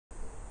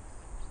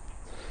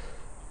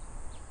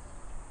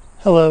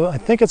Hello, I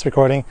think it's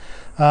recording.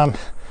 I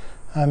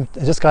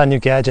just got a new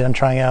gadget I'm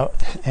trying out,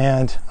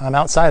 and I'm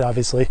outside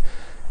obviously,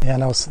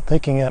 and I was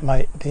thinking that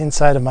the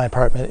inside of my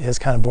apartment is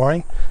kind of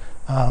boring,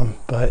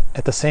 but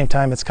at the same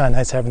time it's kind of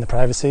nice having the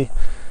privacy.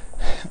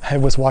 I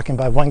was walking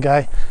by one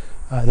guy,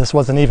 this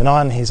wasn't even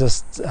on, I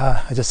just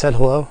said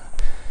hello.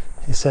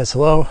 He says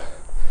hello,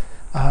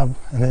 and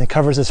then he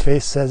covers his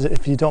face, says,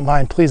 "If you don't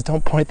mind, please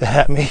don't point that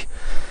at me."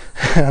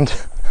 And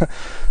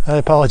I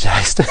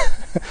apologized.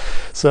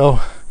 So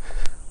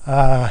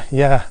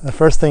yeah, the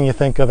first thing you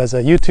think of as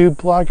a YouTube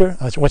blogger,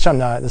 which I'm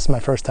not, this is my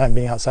first time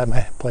being outside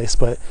my place,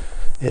 but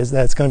is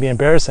that it's going to be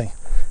embarrassing.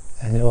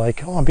 And you're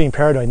like, oh, I'm being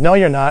paranoid. No,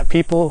 you're not.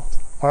 People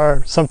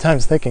are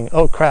sometimes thinking,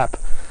 oh crap,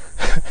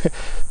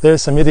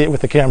 there's some idiot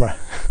with the camera.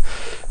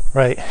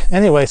 Right.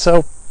 Anyway,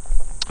 so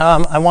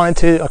I wanted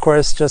to, of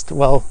course, just,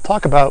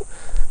 talk about,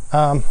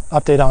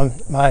 update on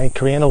my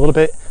Korean a little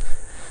bit.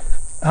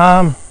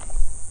 And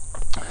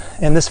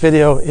this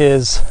video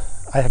is,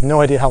 I have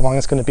no idea how long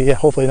it's going to be,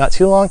 hopefully not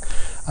too long.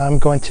 I'm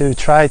going to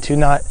try to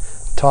not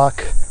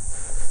talk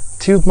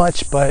too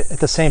much, but at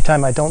the same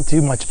time I don't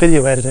do much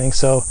video editing,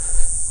 so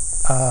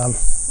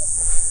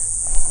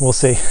we'll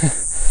see.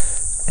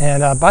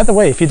 And by the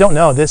way, if you don't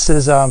know, this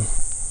is, I'm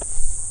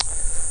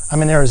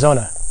in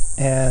Arizona,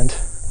 and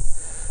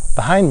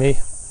behind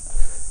me,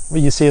 what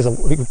you see is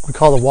we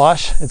call it a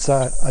wash. It's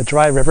a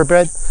dry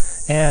riverbed,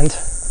 and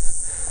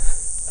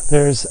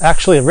there's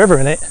actually a river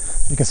in it.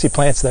 You can see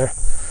plants there.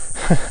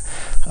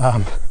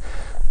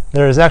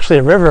 There's actually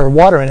a river of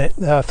water in it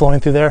flowing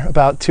through there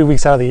about 2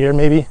 weeks out of the year,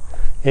 maybe.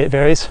 It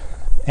varies,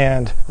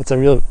 and it's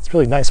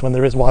really nice when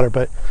there is water,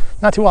 but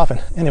not too often.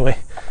 Anyway,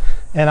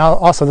 and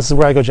also this is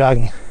where I go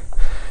jogging.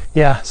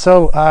 Yeah.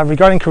 So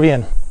regarding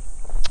Korean,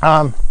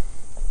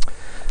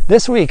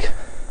 this week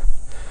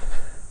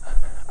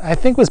I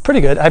think was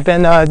pretty good. I've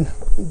been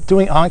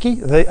doing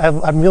Anki.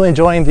 I'm really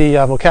enjoying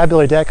the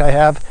vocabulary deck I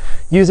have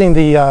using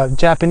the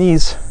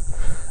Japanese.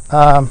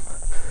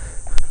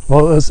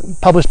 Well, it was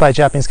published by a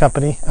Japanese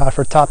company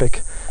for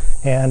Topic,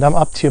 and I'm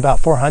up to about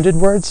 400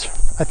 words,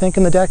 I think,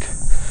 in the deck.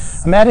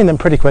 I'm adding them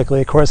pretty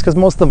quickly, of course, because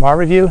most of them are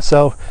review,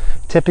 so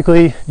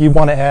typically you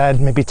want to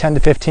add maybe 10 to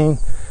 15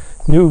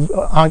 new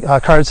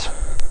cards,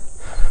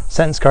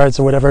 sentence cards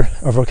or whatever,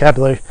 or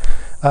vocabulary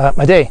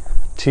a day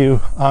to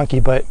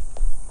Anki, but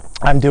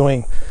I'm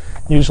doing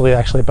usually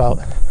actually about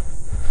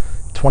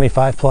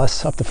 25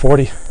 plus, up to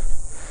 40,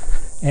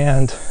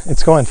 and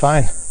it's going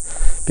fine.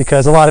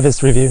 Because a lot of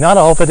it's review. Not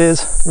all of it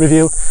is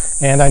review,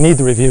 and I need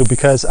the review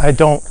because I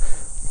don't,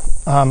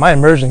 my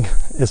immersion,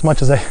 as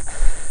much as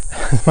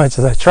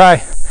I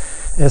try,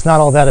 is not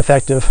all that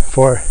effective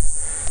for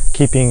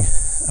keeping,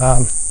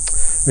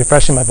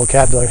 refreshing my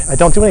vocabulary. I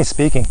don't do any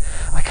speaking.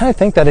 I kind of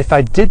think that if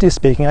I did do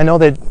speaking, I know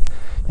that,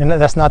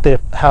 that's not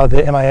how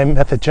the MIA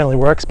method generally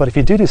works, but if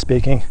you do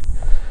speaking,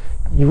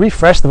 you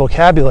refresh the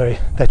vocabulary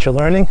that you're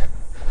learning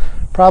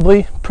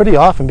probably pretty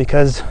often,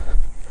 because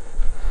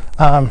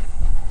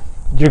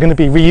you're going to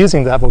be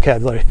reusing that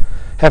vocabulary,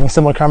 having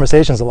similar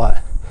conversations a lot.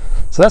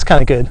 So that's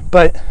kind of good,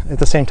 but at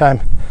the same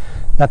time,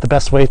 not the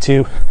best way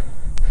to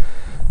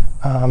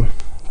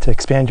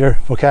expand your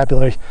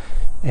vocabulary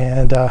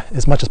and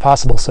as much as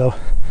possible. So,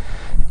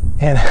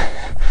 and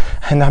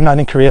I'm not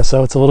in Korea,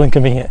 so it's a little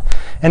inconvenient.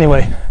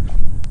 Anyway,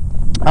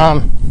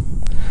 my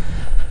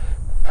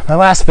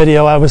last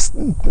video, I was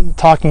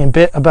talking a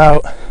bit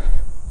about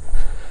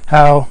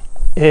how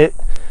it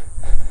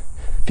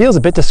feels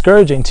a bit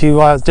discouraging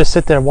to just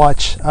sit there and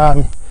watch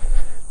a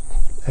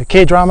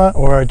K-drama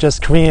or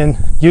just Korean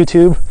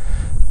YouTube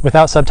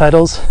without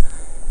subtitles,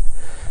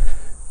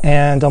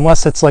 and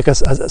unless it's like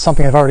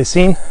something I've already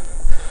seen,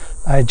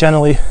 I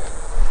generally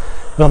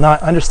will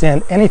not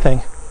understand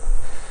anything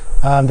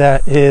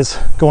that is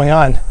going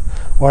on,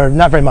 or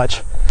not very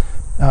much.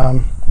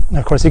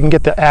 Of course, you can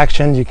get the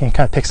action, you can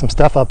kind of pick some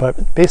stuff up,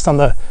 but based on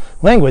the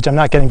language, I'm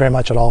not getting very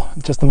much at all.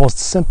 Just the most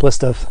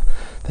simplest of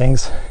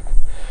things.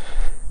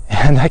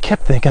 And I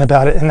kept thinking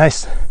about it, and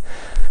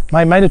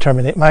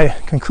my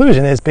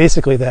conclusion is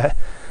basically that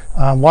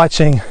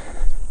watching,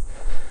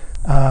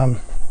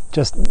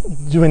 just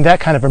doing that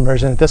kind of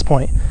immersion at this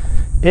point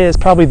is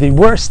probably the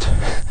worst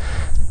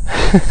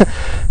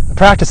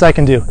practice I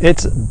can do.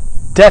 It's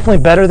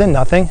definitely better than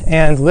nothing,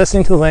 and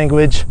listening to the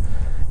language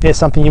is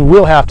something you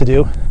will have to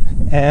do.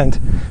 And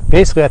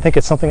basically, I think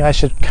it's something I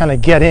should kind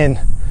of get in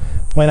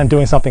when I'm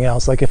doing something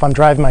else. Like if I'm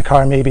driving my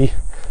car, maybe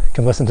I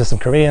can listen to some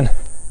Korean,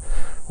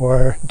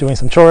 or doing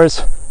some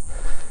chores,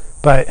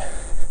 but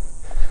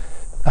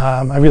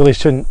I really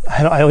shouldn't.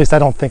 At least I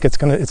don't think it's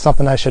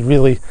something I should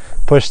really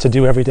push to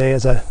do every day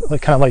as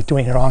kind of like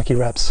doing your Anki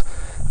reps.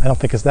 I don't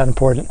think it's that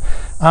important.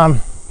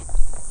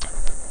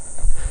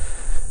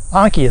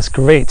 Anki is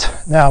great.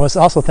 Now I was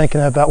also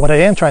thinking about what I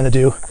am trying to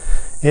do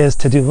is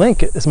to do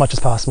Link as much as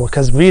possible,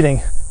 because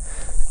reading,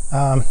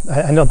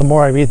 I know the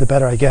more I read, the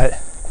better I get,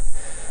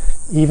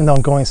 even though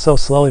I'm going so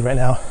slowly right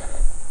now.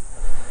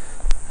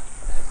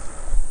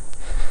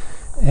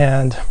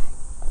 And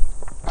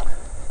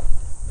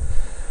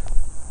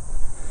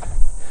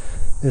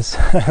this,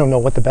 I don't know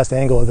what the best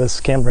angle of this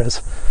camera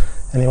is.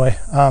 anyway,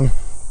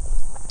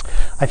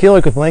 I feel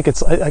like with LingQ,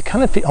 it's I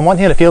kind of feel, on one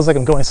hand it feels like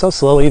I'm going so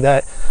slowly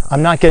that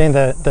I'm not getting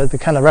the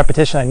kind of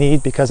repetition I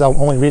need, because I'm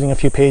only reading a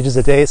few pages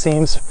a day, it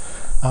seems.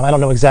 I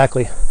don't know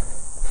exactly,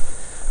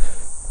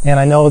 and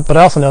I know, but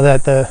I also know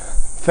that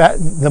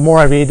the more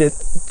I read it,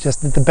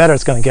 just the better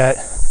it's going to get.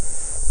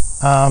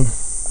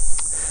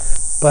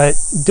 But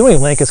doing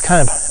LingQ is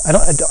kind of,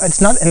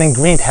 it's not an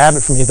ingrained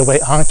habit for me the way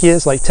Anki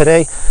is. Like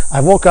today, I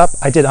woke up,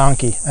 I did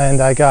Anki, and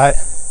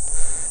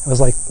it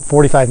was like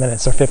 45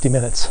 minutes or 50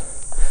 minutes.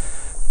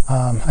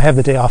 I have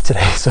the day off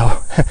today,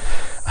 so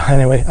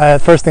anyway,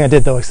 first thing I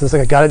did though, it's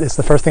like it's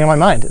the first thing on my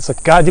mind. It's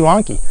like, gotta do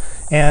Anki.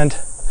 And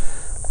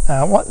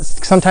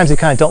sometimes you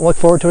kind of don't look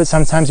forward to it,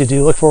 sometimes you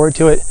do look forward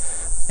to it.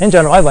 In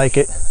general, I like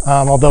it,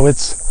 although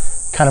it's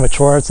kind of a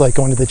chore. It's like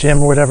going to the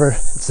gym or whatever.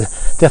 It's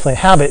definitely a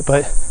habit,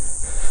 but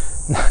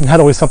not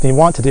always something you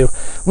want to do.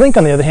 LingQ,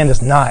 on the other hand,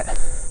 is not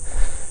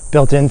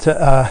built into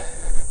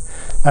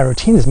my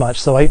routine as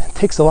much, so it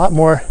takes a lot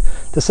more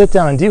to sit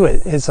down and do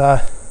it.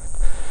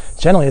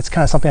 Generally, it's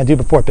kind of something I do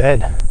before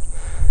bed,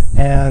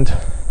 and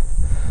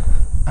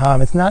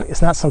it's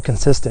not so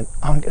consistent.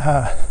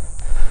 I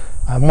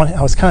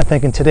was kind of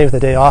thinking today with the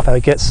day off I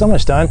would get so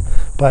much done,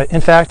 but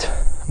in fact,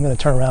 I'm going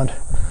to turn around.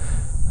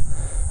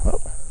 Oh,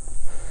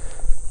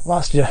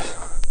 lost you.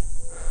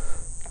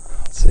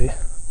 Let's see.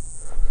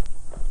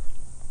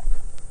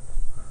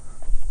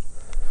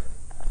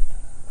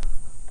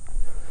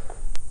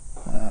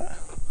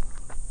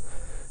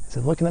 Is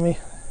it looking at me?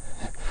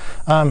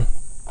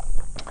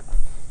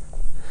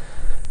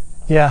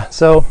 Yeah,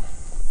 so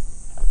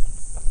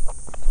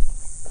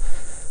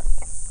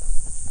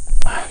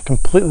I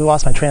completely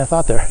lost my train of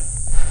thought there.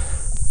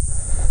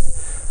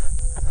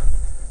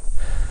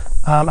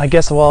 I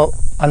guess, well,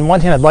 on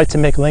one hand, I'd like to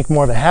make LingQ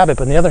more of a habit,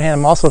 but on the other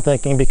hand, I'm also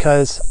thinking,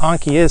 because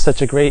Anki is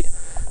such a great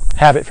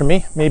habit for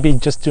me, maybe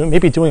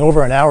doing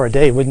over an hour a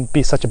day wouldn't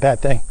be such a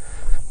bad thing,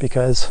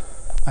 because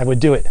I would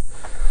do it.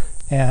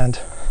 And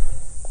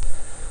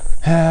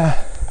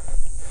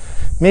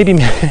maybe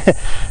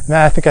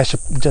I think I should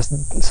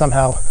just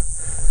somehow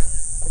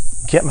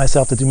get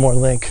myself to do more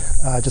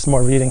LingQ, just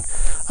more reading.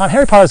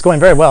 Harry Potter is going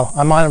very well.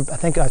 I'm on, I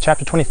think,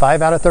 chapter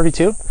 25 out of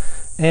 32.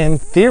 In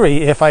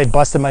theory, if I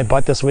busted my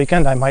butt this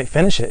weekend, I might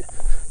finish it.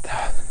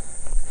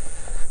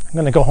 I'm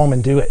going to go home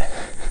and do it.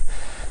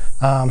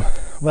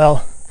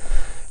 Well,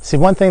 see,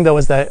 one thing though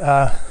is that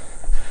I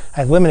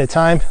have limited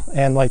time,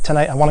 and like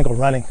tonight I want to go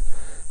running,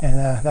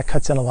 and that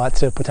cuts in a lot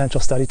to potential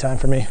study time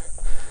for me.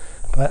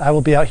 But I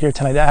will be out here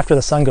tonight after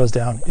the sun goes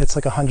down. It's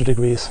like 100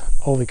 degrees.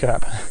 Holy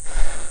crap.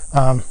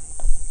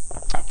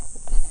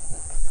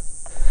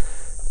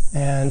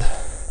 And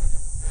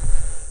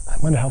I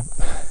wonder how,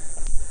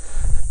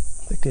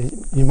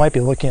 you might be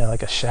looking at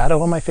like a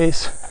shadow on my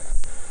face.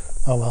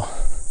 Oh well.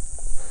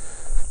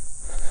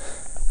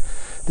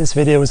 This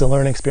video was a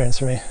learning experience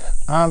for me.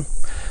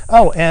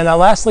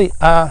 Lastly,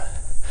 I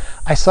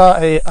saw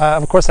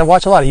of course I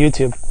watch a lot of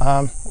YouTube.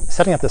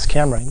 Setting up this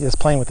camera, just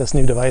playing with this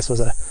new device was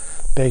a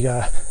big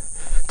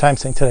time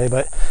sink today,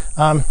 but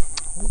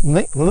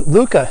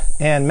Luca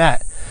and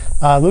Matt.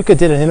 Luca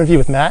did an interview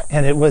with Matt,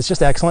 and it was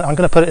just excellent. I'm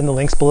going to put it in the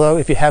links below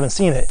if you haven't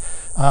seen it.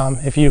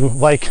 If you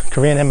like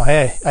Korean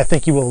MIA, I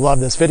think you will love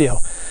this video.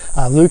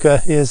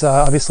 Luca is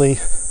obviously,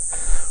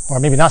 or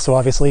maybe not so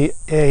obviously,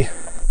 an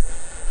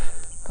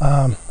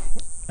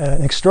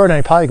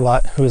extraordinary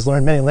polyglot who has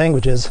learned many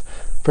languages.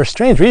 For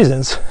strange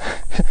reasons,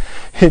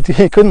 he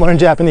couldn't learn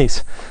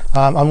Japanese.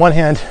 On one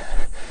hand,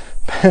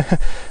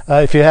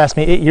 if you asked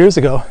me 8 years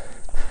ago,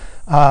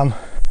 when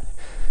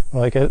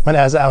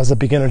I was a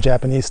beginner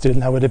Japanese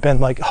student, I would have been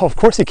like, oh, of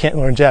course you can't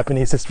learn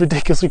Japanese. It's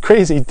ridiculously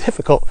crazy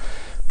difficult.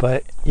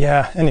 But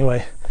yeah,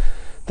 anyway,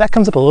 that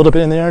comes up a little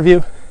bit in the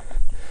interview.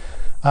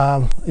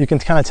 You can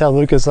kind of tell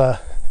Luca's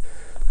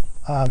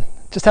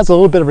just has a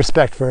little bit of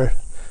respect for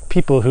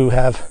people who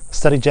have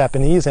studied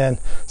Japanese, and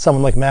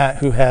someone like Matt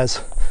who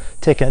has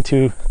taken it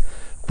to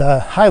the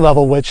high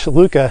level, which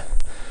Luca,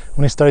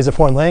 when he studies a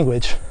foreign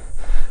language,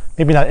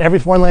 maybe not every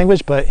foreign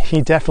language, but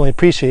he definitely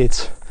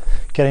appreciates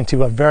getting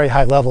to a very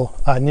high level,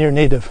 near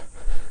native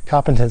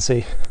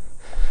competency.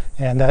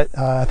 And that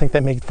I think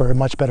that made for a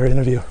much better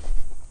interview.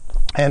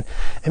 And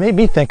it made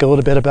me think a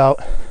little bit about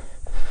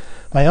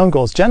my own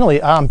goals. Generally,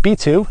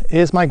 B2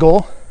 is my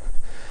goal.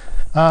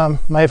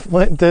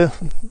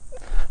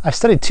 I've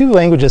studied 2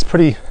 languages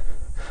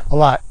a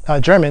lot,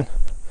 German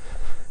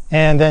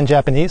and then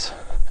Japanese,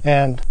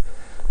 and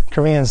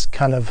Korean's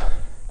kind of,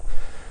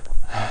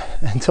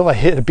 until I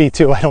hit a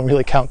B2, I don't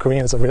really count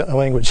Korean as a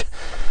language.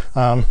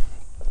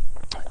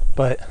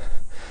 But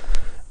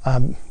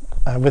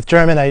with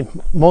German, I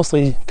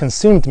mostly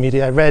consumed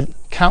media. I read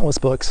countless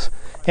books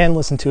and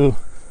listened to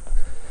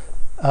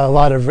a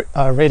lot of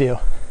radio.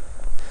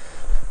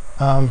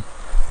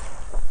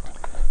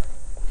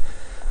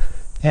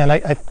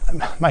 And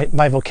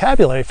my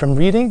vocabulary from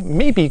reading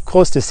may be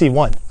close to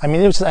C1. I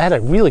mean, I had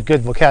a really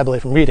good vocabulary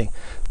from reading,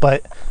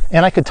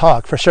 and I could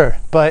talk for sure.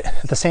 But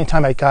at the same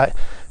time, I got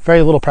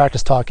very little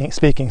practice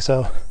speaking.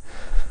 So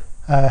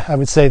I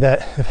would say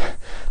that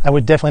I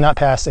would definitely not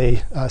pass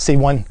a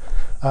C1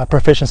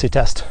 proficiency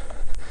test.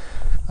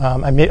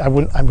 I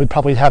would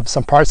probably have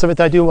some parts of it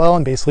that I do well,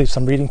 and basically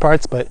some reading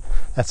parts, but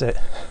that's it.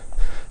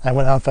 I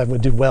wouldn't know if I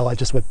would do well. I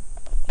just would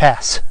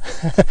pass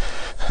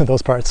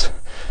those parts.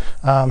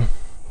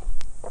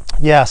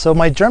 Yeah, so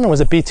my German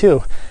was a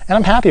B2, and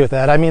I'm happy with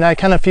that. I mean, I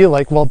kind of feel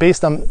like, well,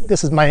 based on,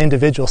 this is my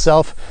individual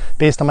self,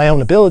 based on my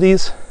own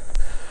abilities,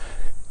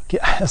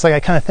 it's like I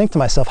kind of think to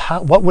myself,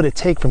 what would it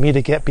take for me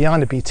to get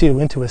beyond a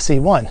B2 into a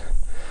C1?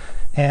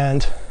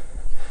 And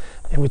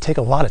it would take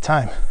a lot of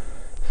time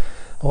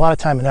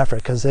and effort,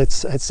 because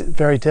it's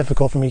very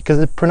difficult for me, because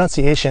the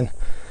pronunciation,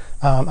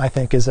 I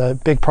think, is a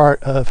big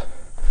part of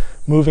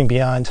moving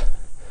beyond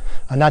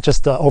not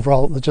just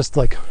overall, just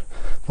like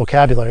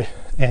vocabulary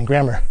and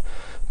grammar,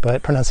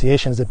 but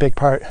pronunciation is a big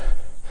part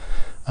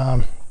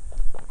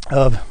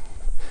of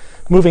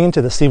moving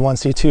into the C1,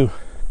 C2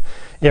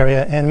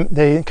 area. And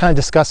they kind of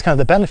discuss kind of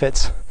the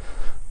benefits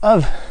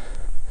of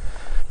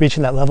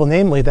reaching that level,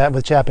 namely that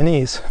with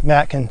Japanese,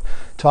 Matt can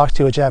talk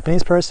to a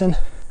Japanese person,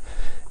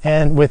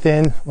 and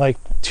within like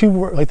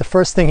the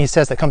first thing he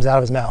says that comes out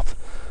of his mouth,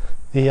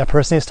 the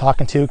person he's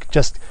talking to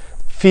just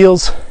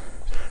feels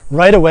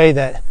right away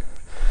that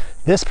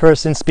this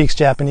person speaks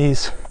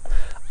Japanese.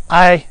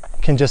 I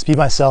can just be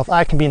myself.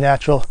 I can be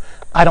natural.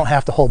 I don't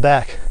have to hold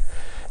back.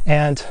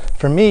 And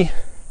for me,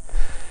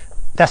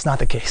 that's not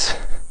the case.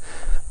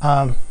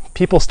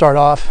 People start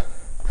off,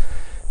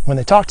 when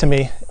they talk to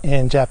me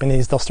in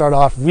Japanese, they'll start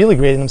off really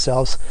grading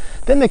themselves.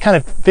 Then they kind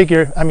of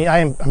figure, I mean,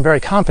 I'm very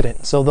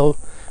confident, so they'll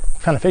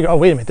kind of figure, oh,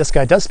 wait a minute, this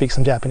guy does speak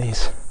some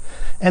Japanese.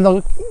 And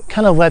they'll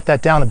kind of let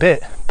that down a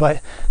bit,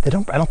 but they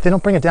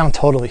don't bring it down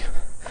totally.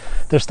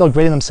 They're still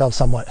grading themselves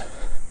somewhat.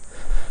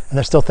 And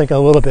they're still thinking a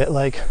little bit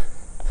like,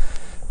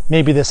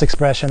 maybe this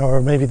expression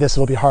or maybe this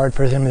will be hard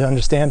for him to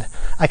understand.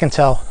 I can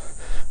tell,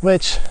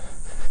 which,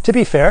 to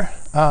be fair,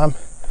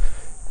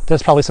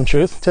 there's probably some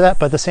truth to that,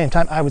 but at the same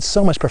time, I would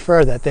so much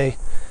prefer that they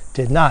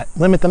did not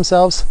limit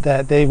themselves,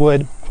 that they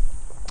would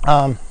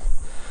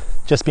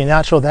just be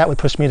natural. That would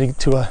push me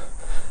to a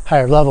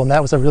higher level, and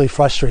that was a really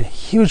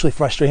hugely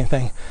frustrating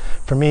thing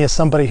for me as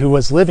somebody who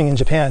was living in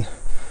Japan,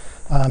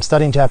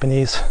 studying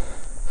Japanese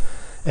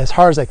as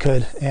hard as I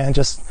could, and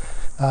just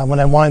when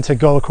I wanted to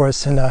go, of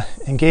course, and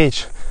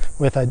engage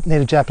with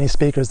native Japanese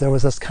speakers, there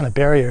was this kind of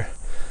barrier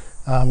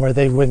where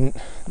they wouldn't,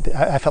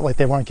 I felt like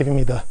they weren't giving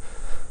me the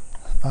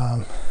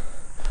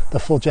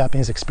full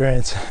Japanese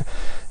experience.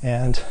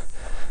 And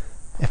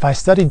if I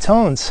studied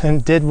tones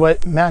and did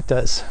what Matt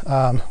does,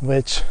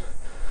 which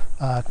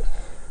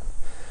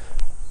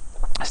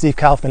Steve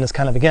Kaufman is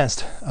kind of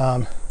against,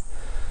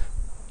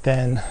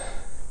 then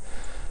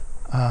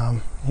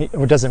he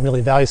doesn't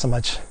really value so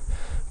much.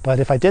 But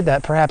if I did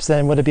that, perhaps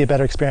then would it be a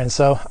better experience?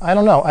 So I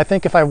don't know. I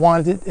think if I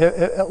wanted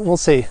it, we'll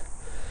see.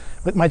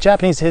 But my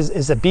Japanese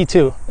is a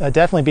B2,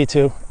 definitely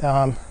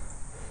B2.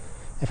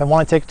 If I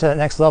want to take it to the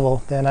next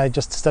level, then I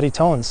just study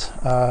tones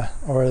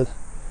or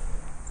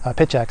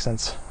pitch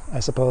accents, I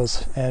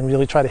suppose, and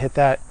really try to hit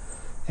that.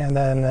 And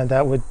then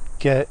that would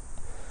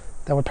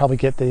probably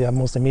get the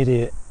most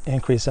immediate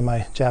increase in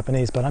my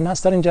Japanese. But I'm not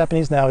studying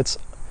Japanese now. It's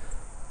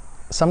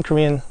some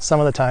Korean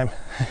some of the time.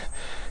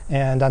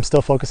 And I'm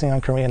still focusing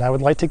on Korean. I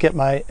would like to get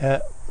my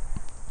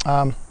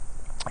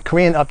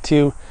Korean up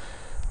to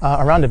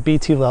around a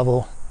B2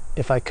 level,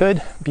 if I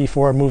could,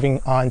 before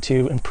moving on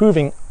to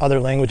improving other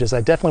languages.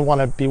 I definitely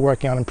want to be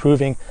working on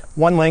improving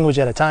one language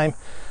at a time.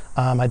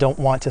 I don't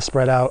want to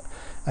spread out.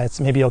 It's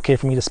maybe okay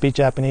for me to speak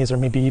Japanese or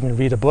maybe even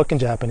read a book in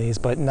Japanese,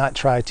 but not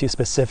try to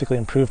specifically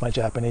improve my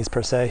Japanese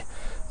per se.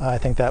 I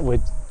think that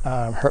would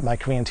hurt my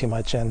Korean too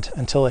much, and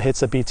until it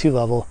hits a B2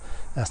 level,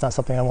 that's not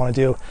something I want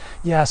to do.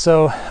 Yeah,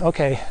 so,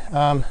 okay.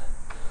 And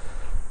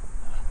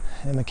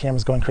the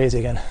camera's going crazy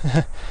again.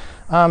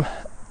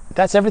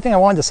 That's everything I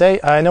wanted to say.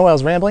 I know I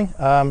was rambling.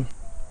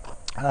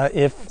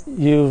 If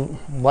you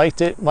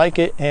liked it, like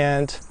it,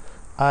 and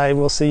I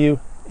will see you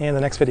in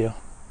the next video.